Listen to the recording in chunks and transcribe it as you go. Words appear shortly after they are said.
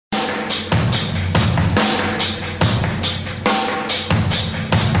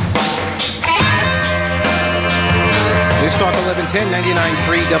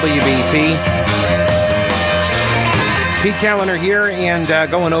1099.3 WBT. Pete Kaliner here, and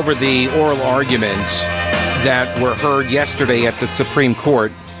going over the oral arguments that were heard yesterday at the Supreme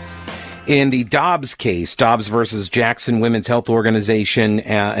Court in the Dobbs case, Dobbs versus Jackson Women's Health Organization,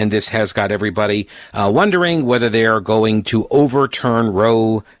 and this has got everybody wondering whether they are going to overturn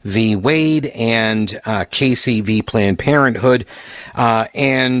Roe v. Wade and Casey v. Planned Parenthood,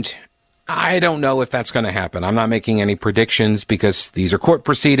 and I don't know if that's going to happen. I'm not making any predictions because these are court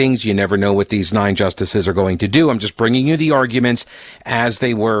proceedings. You never know what these 9 justices are going to do. I'm just bringing you the arguments as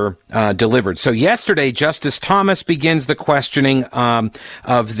they were delivered. So yesterday, Justice Thomas begins the questioning of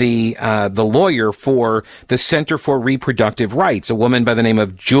the lawyer for the Center for Reproductive Rights, a woman by the name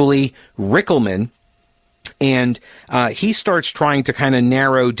of Julie Rickleman. And he starts trying to kind of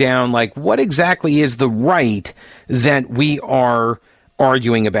narrow down, like, what exactly is the right that we are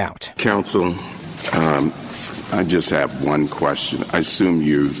arguing about? Counsel, I just have one question. I assume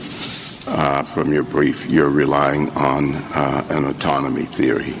you, from your brief, you're relying on an autonomy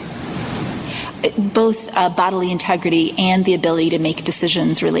theory. Both bodily integrity and the ability to make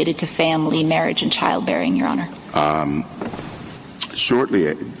decisions related to family, marriage, and childbearing, Your Honor.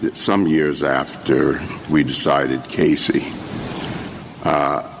 Shortly, some years after we decided Casey,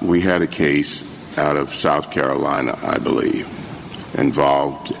 we had a case out of South Carolina, I believe,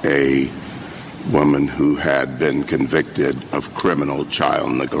 involved a woman who had been convicted of criminal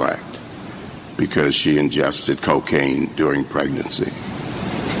child neglect because she ingested cocaine during pregnancy.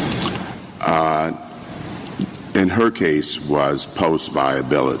 In her case was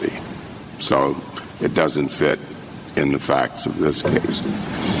post-viability, so it doesn't fit in the facts of this case.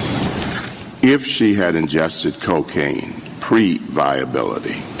 If she had ingested cocaine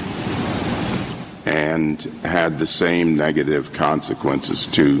pre-viability and had the same negative consequences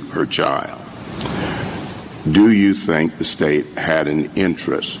to her child, do you think the state had an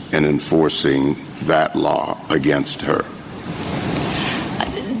interest in enforcing that law against her?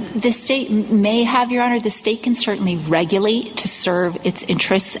 The state may have, Your Honor. The state can certainly regulate to serve its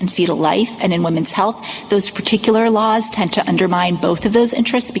interests in fetal life and in women's health. Those particular laws tend to undermine both of those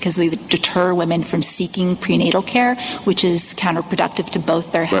interests because they deter women from seeking prenatal care, which is counterproductive to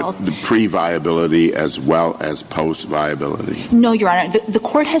both their health. But the pre-viability as well as post-viability? No, Your Honor. The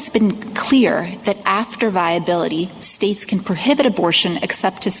court has been clear that after viability, states can prohibit abortion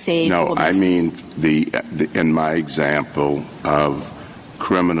except to save No, women's I mean in my example of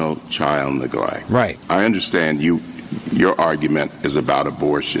criminal child neglect. Right. I understand your argument is about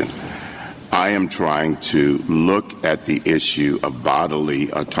abortion. I am trying to look at the issue of bodily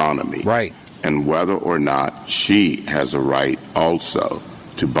autonomy. Right. And whether or not she has a right also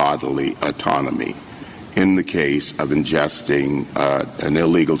to bodily autonomy in the case of ingesting an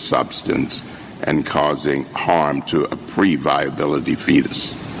illegal substance and causing harm to a pre-viability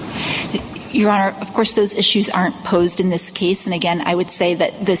fetus. Your Honor, of course, those issues aren't posed in this case. And again, I would say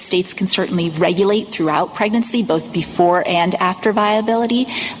that the states can certainly regulate throughout pregnancy, both before and after viability,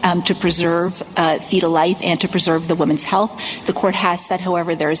 to preserve fetal life and to preserve the woman's health. The court has said,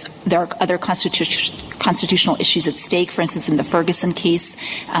 however, there are other constitutional issues at stake. For instance, in the Ferguson case,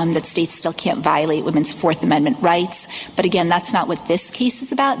 that states still can't violate women's Fourth Amendment rights. But again, that's not what this case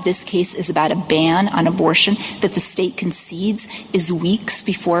is about. This case is about a ban on abortion that the state concedes is weeks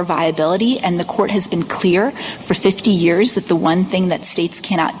before viability. And the court has been clear for 50 years that the one thing that states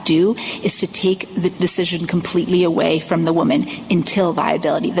cannot do is to take the decision completely away from the woman until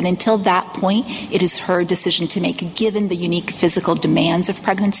viability. That until that point, it is her decision to make, given the unique physical demands of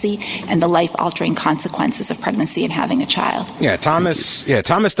pregnancy and the life-altering consequences of pregnancy and having a child. Thomas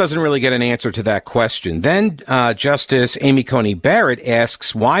doesn't really get an answer to that question. Then Justice Amy Coney Barrett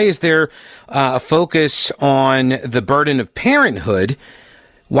asks, why is there a focus on the burden of parenthood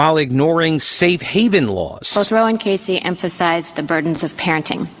while ignoring safe haven laws? Both Roe and Casey emphasized the burdens of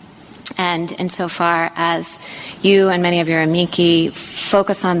parenting. And insofar as you and many of your amici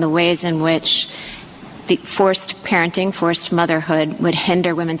focus on the ways in which the forced parenting, forced motherhood would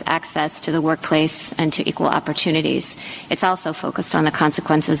hinder women's access to the workplace and to equal opportunities, it's also focused on the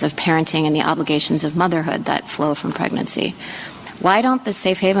consequences of parenting and the obligations of motherhood that flow from pregnancy. Why don't the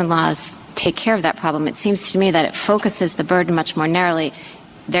safe haven laws take care of that problem? It seems to me that it focuses the burden much more narrowly.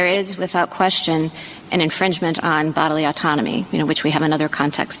 There is, without question, an infringement on bodily autonomy, which we have in other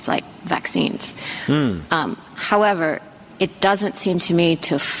contexts like vaccines. However, it doesn't seem to me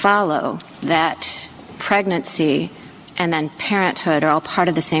to follow that pregnancy and then parenthood are all part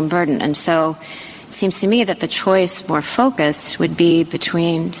of the same burden. And so it seems to me that the choice more focused would be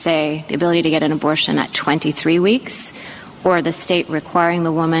between, say, the ability to get an abortion at 23 weeks or the state requiring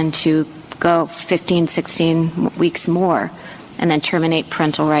the woman to go 15, 16 weeks more and then terminate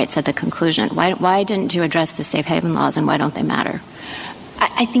parental rights at the conclusion. Why didn't you address the safe haven laws, and why don't they matter?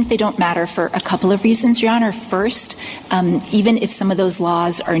 I think they don't matter for a couple of reasons, Your Honor. First, even if some of those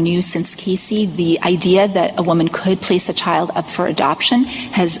laws are new since Casey, the idea that a woman could place a child up for adoption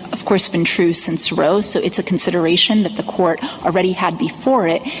has, of course, been true since Roe. So it's a consideration that the court already had before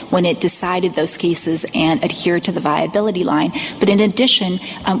it when it decided those cases and adhered to the viability line. But in addition,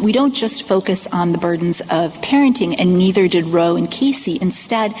 we don't just focus on the burdens of parenting, and neither did Roe and Casey.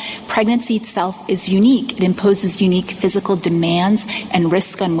 Instead, pregnancy itself is unique. It imposes unique physical demands and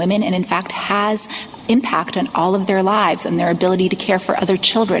risk on women, and in fact has impact on all of their lives, on their ability to care for other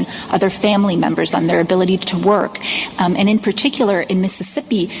children, other family members, on their ability to work. And in particular, in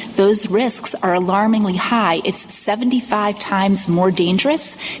Mississippi, those risks are alarmingly high. It's 75 times more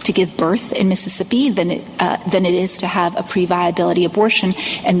dangerous to give birth in Mississippi than it is to have a pre-viability abortion,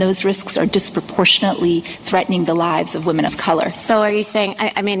 and those risks are disproportionately threatening the lives of women of color. So are you saying,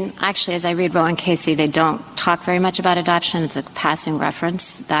 I mean, actually, as I read Roe and Casey, they don't talk very much about adoption. It's a passing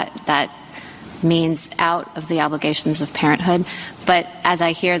reference that means out of the obligations of parenthood. But as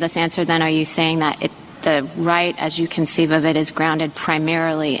I hear this answer, then are you saying that the right, as you conceive of it, is grounded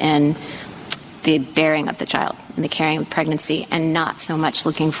primarily in the bearing of the child and the carrying of pregnancy, and not so much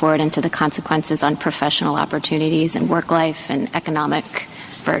looking forward into the consequences on professional opportunities and work life and economic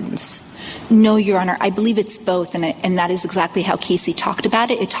burdens? No, Your Honor. I believe it's both, and that is exactly how Casey talked about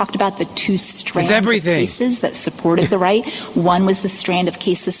it. It talked about the two strands of cases that supported the right. One was the strand of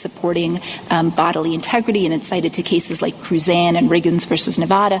cases supporting bodily integrity, and it cited to cases like Cruzan and Riggins versus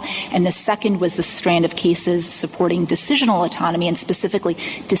Nevada. And the second was the strand of cases supporting decisional autonomy, and specifically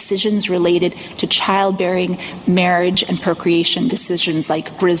decisions related to childbearing, marriage, and procreation, decisions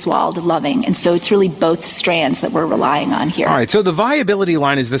like Griswold, Loving. And so it's really both strands that we're relying on here. All right, so the viability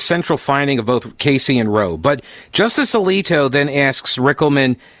line is the central finding of both Casey and Roe. But Justice Alito then asks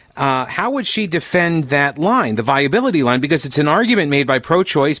Rickleman, how would she defend that line, the viability line, because it's an argument made by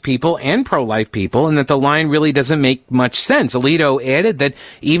pro-choice people and pro-life people, and that the line really doesn't make much sense. Alito added that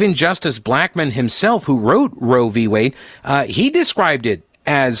even Justice Blackmun himself, who wrote Roe v. Wade, he described it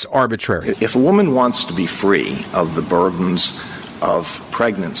as arbitrary. If a woman wants to be free of the burdens of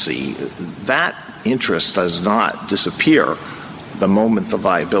pregnancy, that interest does not disappear the moment the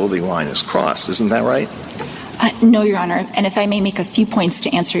viability line is crossed. Isn't that right? No, Your Honor. And if I may make a few points to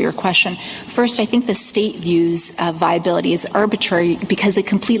answer your question. First, I think the state views viability as arbitrary because it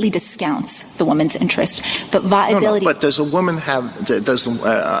completely discounts the woman's interest. But viability... No, but does a woman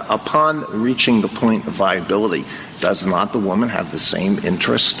upon reaching the point of viability, does not the woman have the same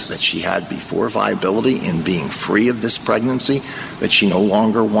interest that she had before viability in being free of this pregnancy that she no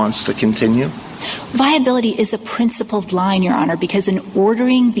longer wants to continue? Viability is a principled line, Your Honor, because in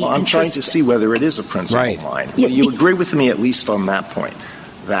ordering the I'm trying to see whether it is a principled line. Yes, you agree with me at least on that point,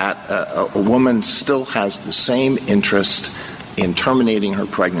 that a woman still has the same interest in terminating her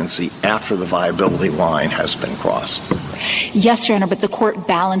pregnancy after the viability line has been crossed? Yes, Your Honor, but the court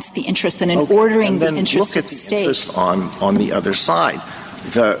balanced the interest, and in ordering the interest at stake. Look at the interest on the other side.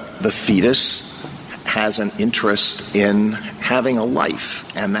 The fetus has an interest in having a life,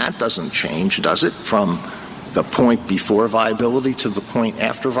 and that doesn't change, does it, from the point before viability to the point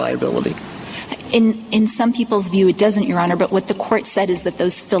after viability? In some people's view, it doesn't, Your Honor, but what the court said is that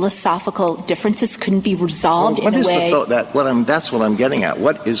those philosophical differences couldn't be resolved in a way... That's what I'm getting at.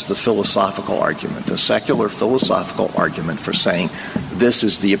 What is the philosophical argument, the secular philosophical argument for saying this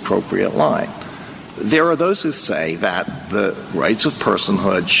is the appropriate line? There are those who say that the rights of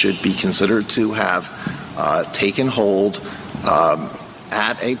personhood should be considered to have taken hold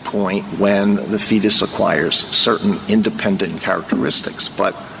at a point when the fetus acquires certain independent characteristics.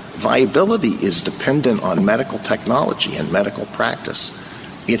 But viability is dependent on medical technology and medical practice.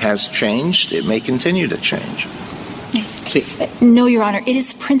 It has changed. It may continue to change. No, Your Honor, it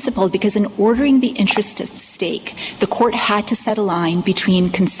is principled because in ordering the interest at stake, the court had to set a line between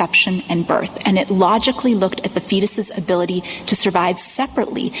conception and birth, and it logically looked at the fetus's ability to survive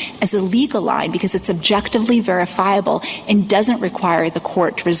separately as a legal line because it's objectively verifiable and doesn't require the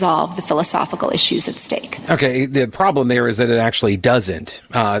court to resolve the philosophical issues at stake. Okay, the problem there is that it actually doesn't.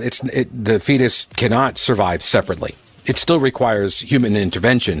 The fetus cannot survive separately. It still requires human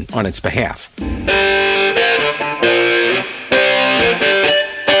intervention on its behalf.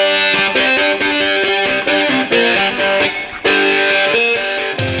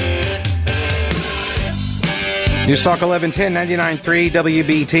 News Talk 1110, 99.3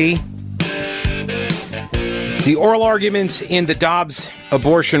 WBT. The oral arguments in the Dobbs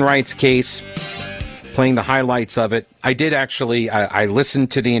abortion rights case playing the highlights of it. I did actually, I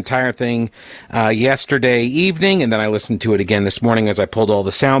listened to the entire thing yesterday evening, and then I listened to it again this morning as I pulled all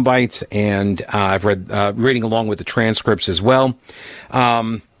the sound bites, and I've reading along with the transcripts as well.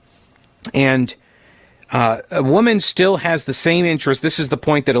 A woman still has the same interest. This is the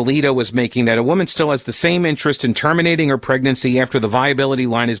point that Alito was making, that a woman still has the same interest in terminating her pregnancy after the viability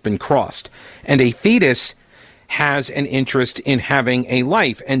line has been crossed. And a fetus has an interest in having a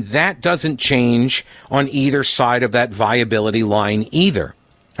life. And that doesn't change on either side of that viability line either.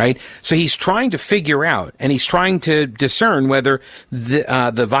 Right? So he's trying to figure out, and he's trying to discern whether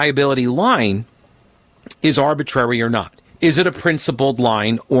the viability line is arbitrary or not. Is it a principled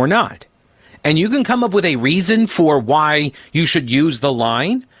line or not? And you can come up with a reason for why you should use the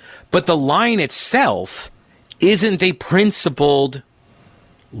line, but the line itself isn't a principled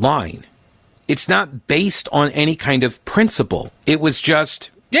line. It's not based on any kind of principle. It was just,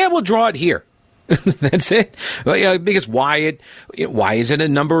 yeah, we'll draw it here. That's it. Well, because why is it a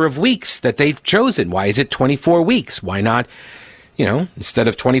number of weeks that they've chosen? Why is it 24 weeks? Why not, instead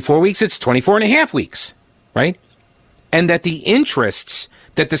of 24 weeks, it's 24 and a half weeks, right? And that the interests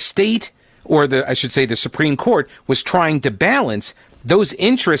that the state, or I should say the Supreme Court, was trying to balance, those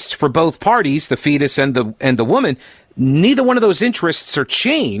interests for both parties, the fetus and the woman, neither one of those interests are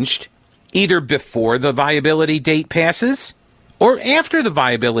changed either before the viability date passes or after the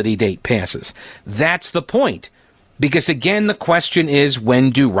viability date passes. That's the point. Because again, the question is,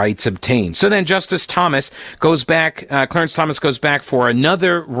 when do rights obtain? So then Justice Thomas goes back, Clarence Thomas goes back for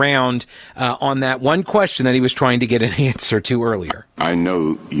another round on that one question that he was trying to get an answer to earlier. I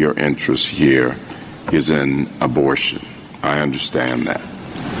know your interest here is in abortion. I understand that.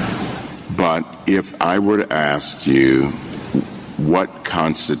 But if I were to ask you what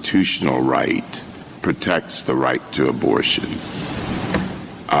constitutional right protects the right to abortion,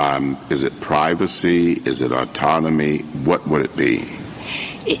 is it privacy? Is it autonomy? What would it be?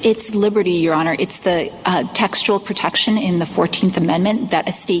 It's liberty, Your Honor. It's the textual protection in the 14th Amendment that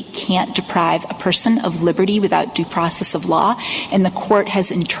a state can't deprive a person of liberty without due process of law. And the court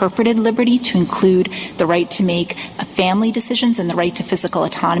has interpreted liberty to include the right to make family decisions and the right to physical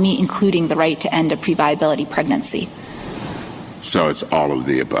autonomy, including the right to end a pre-viability pregnancy. So it's all of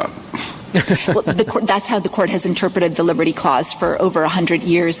the above. Well, that's how the court has interpreted the Liberty Clause for over 100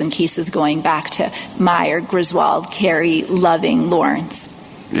 years in cases going back to Meyer, Griswold, Carey, Loving, Lawrence.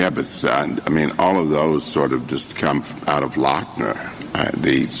 Yeah, but all of those sort of just come out of Lochner.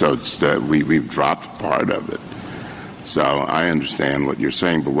 We've dropped part of it. So I understand what you're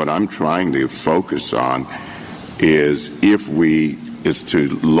saying, but what I'm trying to focus on is to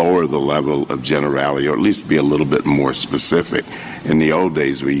lower the level of generality, or at least be a little bit more specific. In the old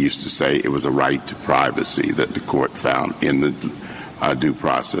days, we used to say it was a right to privacy that the court found in the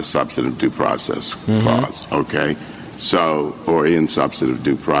substantive due process clause, okay? So, or in substantive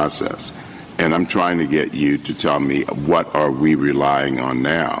due process. And I'm trying to get you to tell me, what are we relying on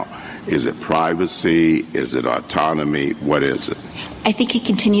now? Is it privacy? Is it autonomy? What is it? I think it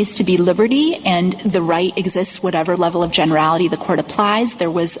continues to be liberty, and the right exists whatever level of generality the court applies.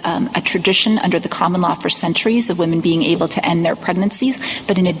 There was a tradition under the common law for centuries of women being able to end their pregnancies.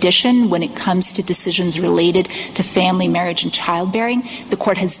 But in addition, when it comes to decisions related to family, marriage, and childbearing, the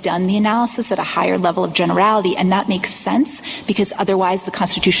court has done the analysis at a higher level of generality, and that makes sense because otherwise the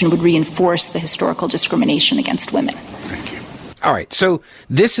Constitution would reinforce the historical discrimination against women. Thank you. All right, so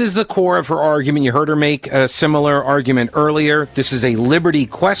this is the core of her argument. You heard her make a similar argument earlier. This is a liberty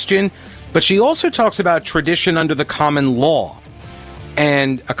question, but she also talks about tradition under the common law.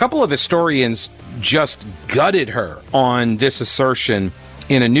 And a couple of historians just gutted her on this assertion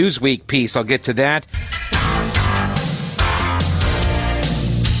in a Newsweek piece. I'll get to that.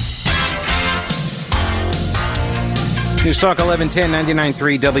 News Talk 1110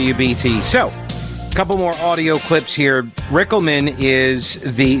 99.3 WBT. So, a couple more audio clips here. Julie Rickleman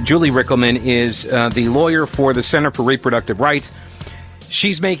is the lawyer for the Center for Reproductive Rights.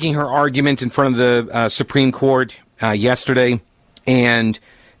 She's making her argument in front of the Supreme Court yesterday, and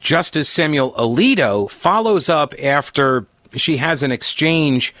Justice Samuel Alito follows up after she has an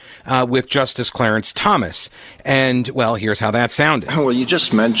exchange with Justice Clarence Thomas. And, well, here's how that sounded. Well, you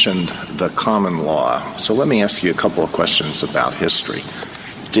just mentioned the common law, so let me ask you a couple of questions about history.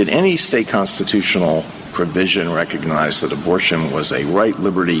 Did any state constitutional provision recognize that abortion was a right,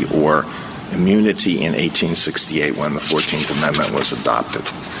 liberty, or immunity in 1868 when the 14th Amendment was adopted?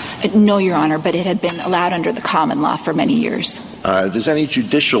 No, Your Honor, but it had been allowed under the common law for many years. Does any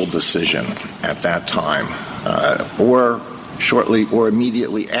judicial decision at that time or shortly or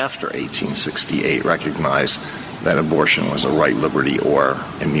immediately after 1868 recognize that abortion was a right, liberty, or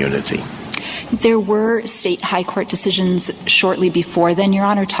immunity? There were state high court decisions shortly before then, Your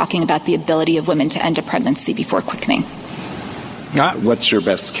Honor, talking about the ability of women to end a pregnancy before quickening. What's your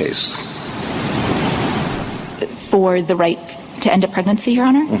best case? For the right to end a pregnancy, Your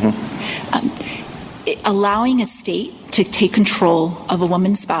Honor? Mm-hmm. Allowing a state to take control of a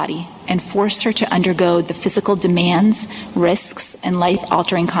woman's body and force her to undergo the physical demands, risks, and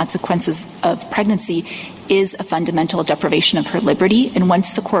life-altering consequences of pregnancy is a fundamental deprivation of her liberty. And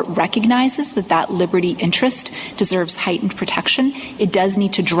once the court recognizes that that liberty interest deserves heightened protection, it does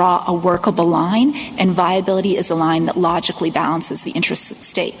need to draw a workable line, and viability is a line that logically balances the interests at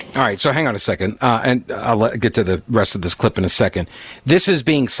stake. All right, so hang on a second, and I'll get to the rest of this clip in a second. This is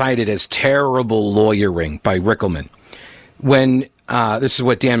being cited as terrible lawyering by Rickleman. When this is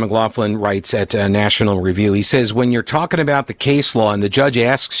what Dan McLaughlin writes at National Review. He says, when you're talking about the case law and the judge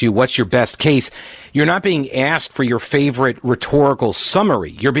asks you what's your best case, you're not being asked for your favorite rhetorical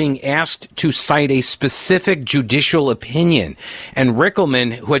summary. You're being asked to cite a specific judicial opinion. And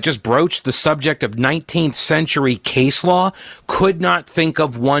Rickleman, who had just broached the subject of 19th century case law, could not think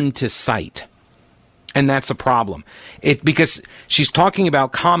of one to cite. And that's a problem. Because she's talking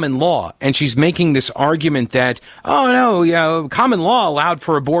about common law, and she's making this argument that, oh no, common law allowed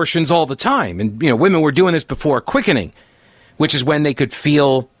for abortions all the time. And, women were doing this before quickening, which is when they could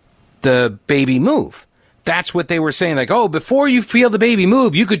feel the baby move. That's what they were saying. Like, oh, before you feel the baby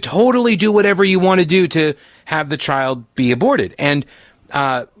move, you could totally do whatever you want to do to have the child be aborted. And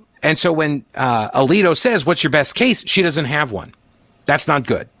so when Alito says, what's your best case? She doesn't have one. That's not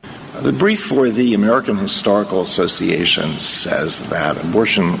good. The brief for the American Historical Association says that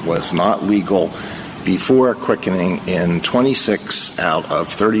abortion was not legal before quickening in 26 out of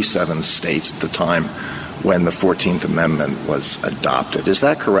 37 states at the time when the 14th Amendment was adopted. Is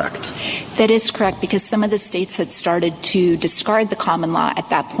that correct? That is correct, because some of the states had started to discard the common law at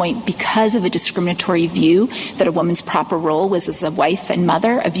that point because of a discriminatory view that a woman's proper role was as a wife and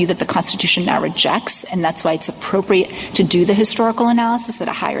mother, a view that the Constitution now rejects, and that's why it's appropriate to do the historical analysis at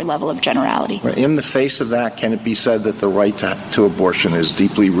a higher level of generality. In the face of that, can it be said that the right to abortion is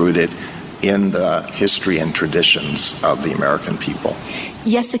deeply rooted in the history and traditions of the American people?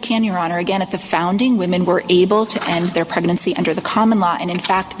 Yes, it can, Your Honor. Again, at the founding, women were able to end their pregnancy under the common law. And in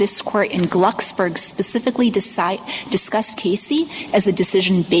fact, this court in Glucksburg specifically discussed Casey as a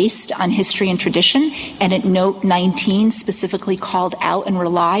decision based on history and tradition. And at note 19 specifically called out and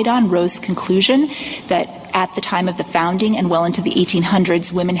relied on Roe's conclusion that at the time of the founding and well into the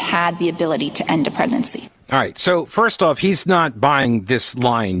 1800s, women had the ability to end a pregnancy. All right. So first off, he's not buying this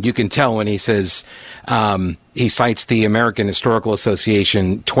line. You can tell when he says he cites the American Historical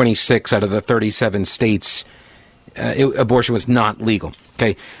Association, 26 out of the 37 states, abortion was not legal.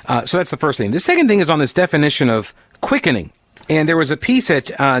 Okay. So that's the first thing. The second thing is on this definition of quickening. And there was a piece at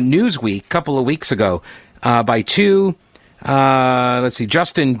Newsweek a couple of weeks ago by Justin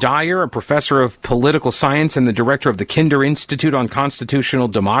Dyer, a professor of political science and the director of the Kinder Institute on Constitutional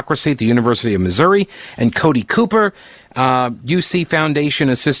Democracy at the University of Missouri, and Cody Cooper, UC Foundation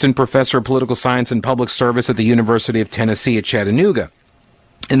assistant professor of political science and public service at the University of Tennessee at Chattanooga.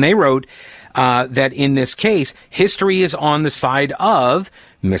 And they wrote that in this case, history is on the side of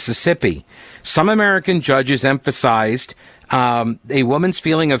Mississippi. Some American judges emphasized a woman's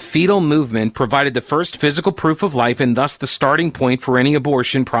feeling of fetal movement provided the first physical proof of life and thus the starting point for any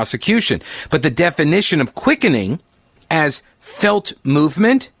abortion prosecution. But the definition of quickening as felt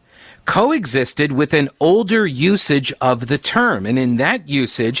movement coexisted with an older usage of the term. And in that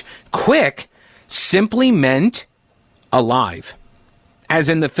usage, quick simply meant alive, as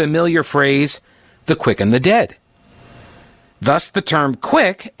in the familiar phrase, the quick and the dead. Thus, the term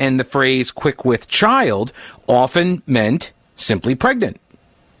quick and the phrase quick with child often meant simply pregnant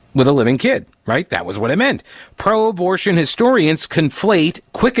with a living kid, right? That was what it meant. Pro-abortion historians conflate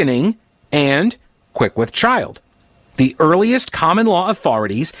quickening and quick with child. The earliest common law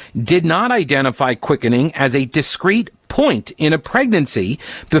authorities did not identify quickening as a discrete point in a pregnancy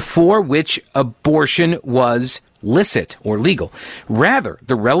before which abortion was licit or legal. Rather,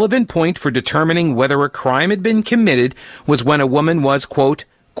 the relevant point for determining whether a crime had been committed was when a woman was, quote,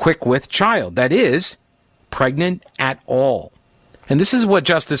 quick with child. That is, pregnant at all. And this is what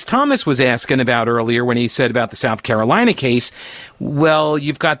Justice Thomas was asking about earlier when he said about the South Carolina case. Well,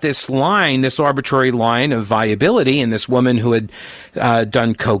 you've got this line, this arbitrary line of viability, and this woman who had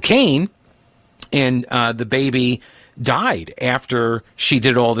done cocaine, and the baby died after she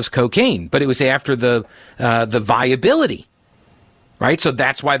did all this cocaine, but it was after the viability, right? So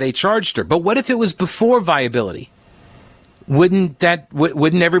that's why they charged her. But what if it was before viability? Wouldn't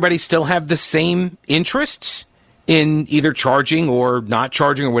everybody still have the same interests in either charging or not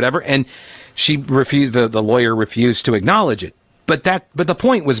charging or whatever? And the lawyer refused to acknowledge it. But the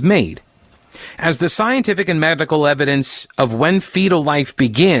point was made. As the scientific and medical evidence of when fetal life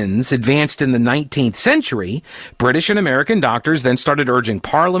begins advanced in the 19th century, British and American doctors then started urging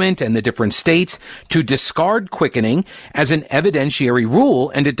Parliament and the different states to discard quickening as an evidentiary rule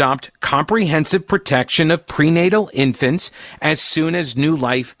and adopt comprehensive protection of prenatal infants as soon as new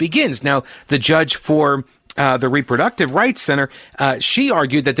life begins. Now, the judge for the Reproductive Rights Center, she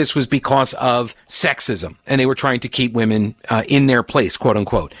argued that this was because of sexism, and they were trying to keep women in their place, quote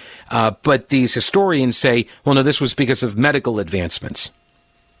unquote. But these historians say, well, no, this was because of medical advancements.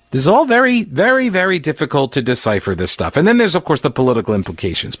 This is all very, very, very difficult to decipher, this stuff. And then there's, of course, the political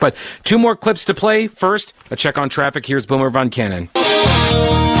implications. But 2 more clips to play. First, a check on traffic. Here's Boomer Von Cannon.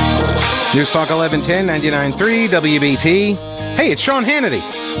 News Talk 1110, 99.3 WBT. Hey, it's Sean Hannity.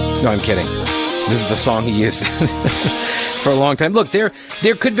 No, I'm kidding. This is the song he used for a long time. Look, there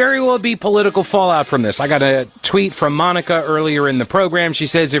could very well be political fallout from this. I got a tweet from Monica earlier in the program. She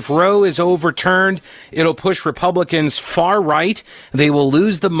says, if Roe is overturned, it'll push Republicans far right. They will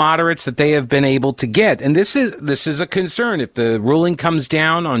lose the moderates that they have been able to get. And this is a concern. If the ruling comes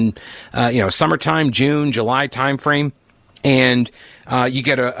down on, summertime, June, July timeframe, and you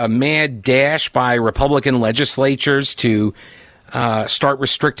get a mad dash by Republican legislatures to start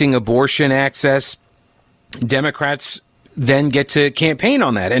restricting abortion access, Democrats then get to campaign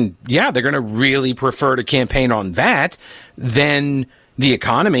on that. And yeah, they're going to really prefer to campaign on that than the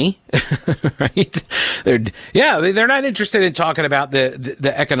economy, right? They're not interested in talking about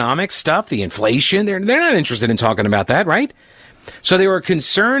the economic stuff, the inflation. They're not interested in talking about that, right? So there are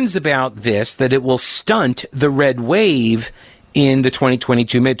concerns about this, that it will stunt the red wave in the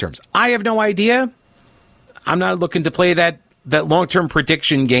 2022 midterms. I have no idea. I'm not looking to play that long-term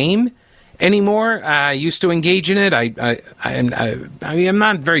prediction game anymore. I used to engage in it. I'm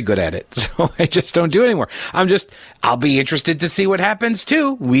not very good at it, so I just don't do it anymore. I'll be interested to see what happens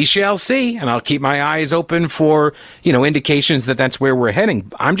too. We shall see, and I'll keep my eyes open for, indications that that's where we're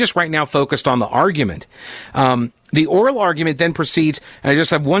heading. I'm just right now focused on the argument. The oral argument then proceeds. I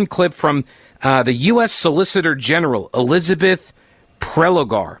just have one clip from the U.S. Solicitor General, Elizabeth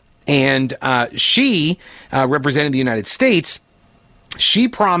Prelogar. And she, representing the United States, she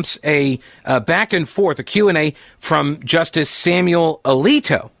prompts a back and forth, a Q&A from Justice Samuel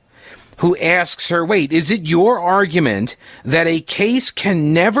Alito, who asks her, wait, is it your argument that a case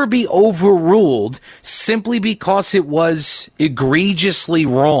can never be overruled simply because it was egregiously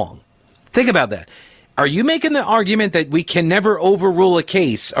wrong? Think about that. Are you making the argument that we can never overrule a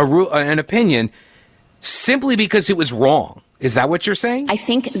case, an opinion, simply because it was wrong? Is that what you're saying? I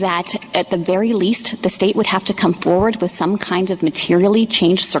think that at the very least, the state would have to come forward with some kind of materially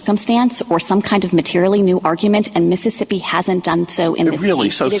changed circumstance or some kind of materially new argument, and Mississippi hasn't done so in this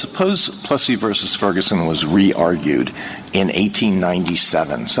case. So suppose Plessy versus Ferguson was re-argued in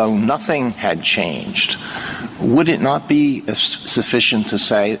 1897, so nothing had changed. Would it not be sufficient to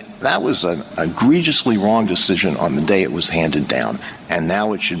say that was an egregiously wrong decision on the day it was handed down, and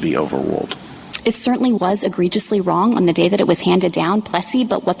now it should be overruled? It certainly was egregiously wrong on the day that it was handed down, Plessy,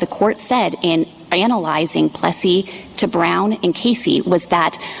 but what the court said in analyzing Plessy to Brown and Casey was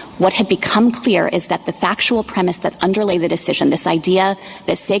that what had become clear is that the factual premise that underlay the decision, this idea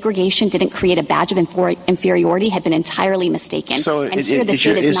that segregation didn't create a badge of inferiority, had been entirely mistaken. So is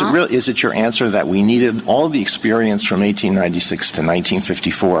it your answer that we needed all the experience from 1896 to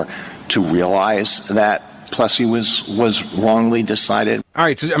 1954 to realize that Plessy was wrongly decided? All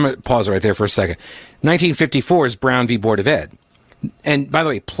right, so I'm going to pause right there for a second. 1954 is Brown v. Board of Ed. And by the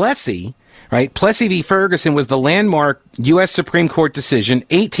way, Plessy v. Ferguson was the landmark U.S. Supreme Court decision,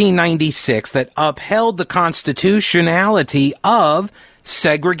 1896, that upheld the constitutionality of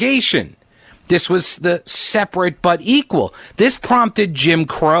segregation. This was the separate but equal. This prompted Jim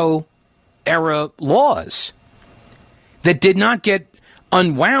Crow era laws that did not get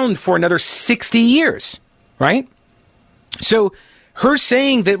unwound for another 60 years. Right? So her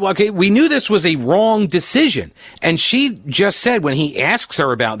saying that, okay, we knew this was a wrong decision. And she just said, when he asks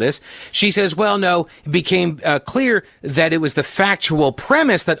her about this, she says, well, no, it became clear that it was the factual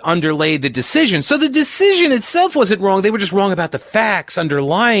premise that underlay the decision. So the decision itself wasn't wrong. They were just wrong about the facts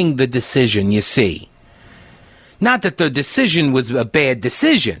underlying the decision, you see. Not that the decision was a bad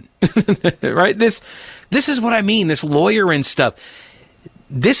decision. Right? This is what I mean, this lawyer and stuff.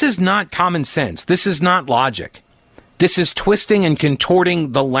 This is not common sense. This is not logic. This is twisting and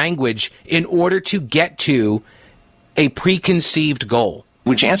contorting the language in order to get to a preconceived goal.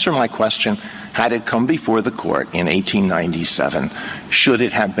 Would you answer my question? Had it come before the court in 1897, should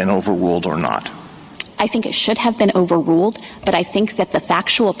it have been overruled or not? I think it should have been overruled, but I think that the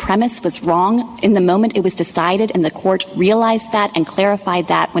factual premise was wrong in the moment it was decided, and the court realized that and clarified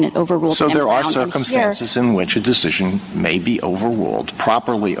that when it overruled. So there are circumstances in which a decision may be overruled,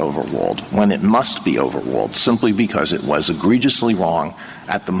 properly overruled, when it must be overruled, simply because it was egregiously wrong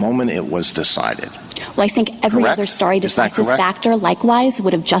at the moment it was decided. Well, I think every other stare decisis factor likewise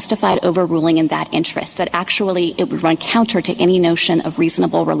would have justified overruling in that interest, that actually it would run counter to any notion of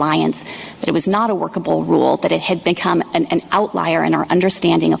reasonable reliance, that it was not a workable rule, that it had become an outlier in our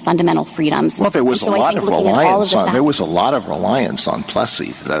understanding of fundamental freedoms. Well, there was a lot of reliance on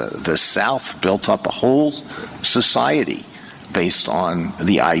Plessy. The South built up a whole society based on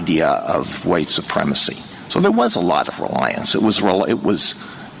the idea of white supremacy. So there was a lot of reliance. It was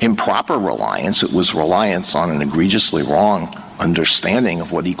improper reliance. It was reliance on an egregiously wrong understanding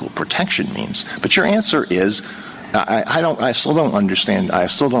of what equal protection means. But your answer is, I still don't understand. I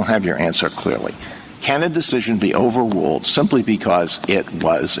still don't have your answer clearly. Can a decision be overruled simply because it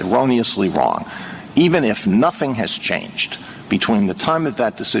was erroneously wrong, even if nothing has changed between the time of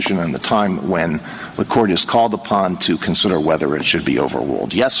that decision and the time when the court is called upon to consider whether it should be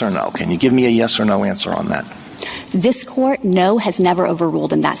overruled? Yes or no? Can you give me a yes or no answer on that? This court, no, has never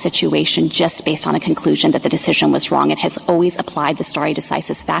overruled in that situation just based on a conclusion that the decision was wrong. It has always applied the stare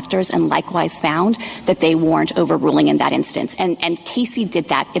decisis factors and likewise found that they warrant overruling in that instance. And Casey did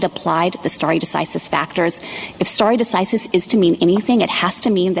that. It applied the stare decisis factors. If stare decisis is to mean anything, it has to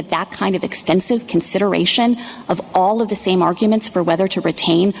mean that that kind of extensive consideration of all of the same arguments for whether to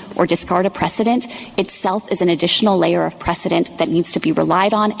retain or discard a precedent itself is an additional layer of precedent that needs to be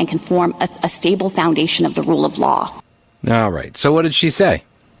relied on and can form a stable foundation of the rule of law. All right. So what did she say?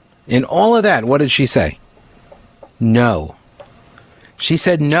 In all of that, what did she say? No. She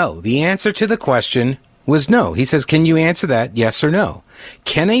said no. The answer to the question was no. He says, can you answer that, yes or no?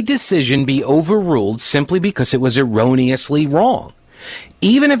 Can a decision be overruled simply because it was erroneously wrong,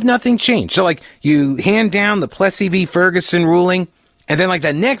 even if nothing changed? So, like, you hand down the Plessy v. Ferguson ruling, and then, like,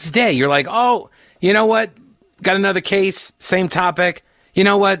 the next day, you're like, oh, you know what? Got another case, same topic. You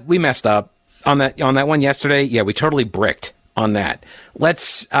know what? We messed up. On that one yesterday, yeah, we totally bricked on that.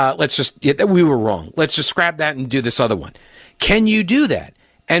 Let's just, we were wrong. Let's just scrap that and do this other one. Can you do that?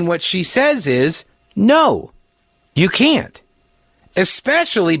 And what she says is, no, you can't.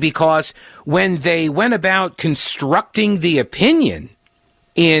 Especially because when they went about constructing the opinion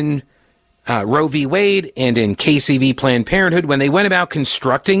in Roe v. Wade and in Casey v. Planned Parenthood, when they went about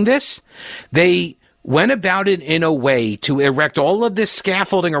constructing this, they went about it in a way to erect all of this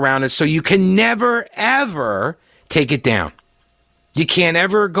scaffolding around it so you can never, ever take it down. You can't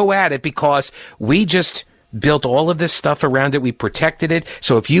ever go at it because we just built all of this stuff around it. We protected it.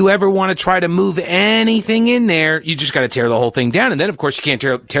 So if you ever want to try to move anything in there, you just got to tear the whole thing down. And then, of course, you can't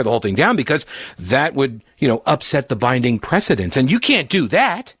tear the whole thing down because that would, upset the binding precedents. And you can't do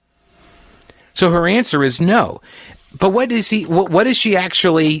that. So her answer is no. But what is she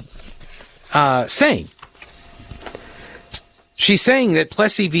actually saying? She's saying that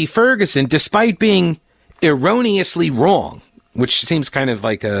Plessy v. Ferguson, despite being erroneously wrong, which seems kind of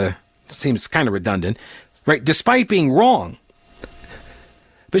redundant, right? Despite being wrong,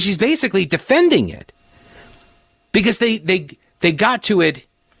 but she's basically defending it because they got to it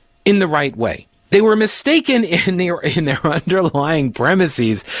in the right way. They were mistaken in their underlying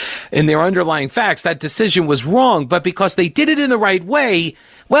premises, in their underlying facts. That decision was wrong, but because they did it in the right way,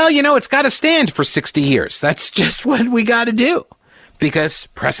 well, it's got to stand for 60 years. That's just what we got to do. Because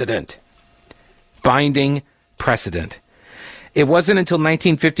precedent. Binding precedent. It wasn't until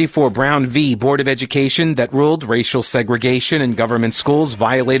 1954 Brown v. Board of Education that ruled racial segregation in government schools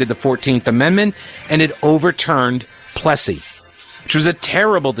violated the 14th Amendment, and it overturned Plessy, which was a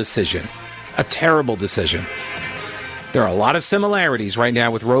terrible decision. A terrible decision. There are a lot of similarities right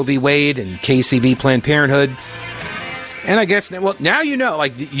now with Roe v. Wade and Casey v. Planned Parenthood. And I guess, well, now you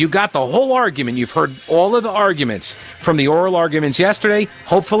got the whole argument. You've heard all of the arguments from the oral arguments yesterday.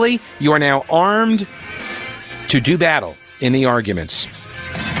 Hopefully, you are now armed to do battle in the arguments.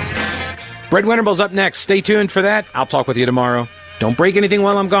 Brett Winterbell's up next. Stay tuned for that. I'll talk with you tomorrow. Don't break anything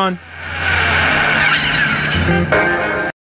while I'm gone.